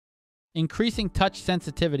Increasing touch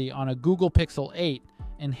sensitivity on a Google Pixel 8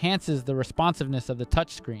 enhances the responsiveness of the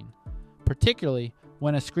touchscreen, particularly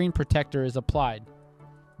when a screen protector is applied.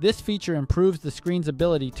 This feature improves the screen's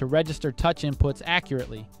ability to register touch inputs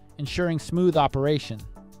accurately, ensuring smooth operation.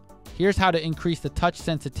 Here's how to increase the touch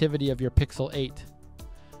sensitivity of your Pixel 8.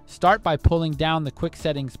 Start by pulling down the Quick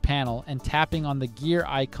Settings panel and tapping on the gear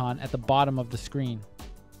icon at the bottom of the screen.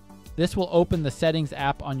 This will open the Settings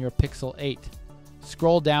app on your Pixel 8.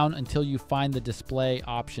 Scroll down until you find the Display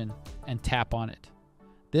option and tap on it.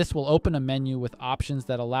 This will open a menu with options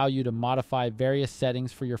that allow you to modify various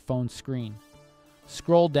settings for your phone's screen.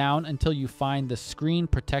 Scroll down until you find the Screen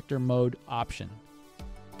Protector Mode option.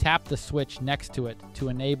 Tap the switch next to it to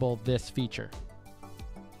enable this feature.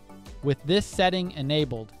 With this setting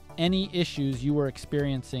enabled, any issues you were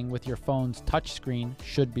experiencing with your phone's touchscreen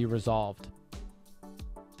should be resolved.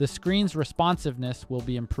 The screen's responsiveness will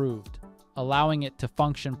be improved, allowing it to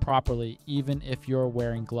function properly even if you're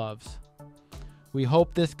wearing gloves. We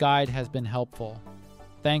hope this guide has been helpful.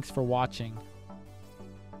 Thanks for watching.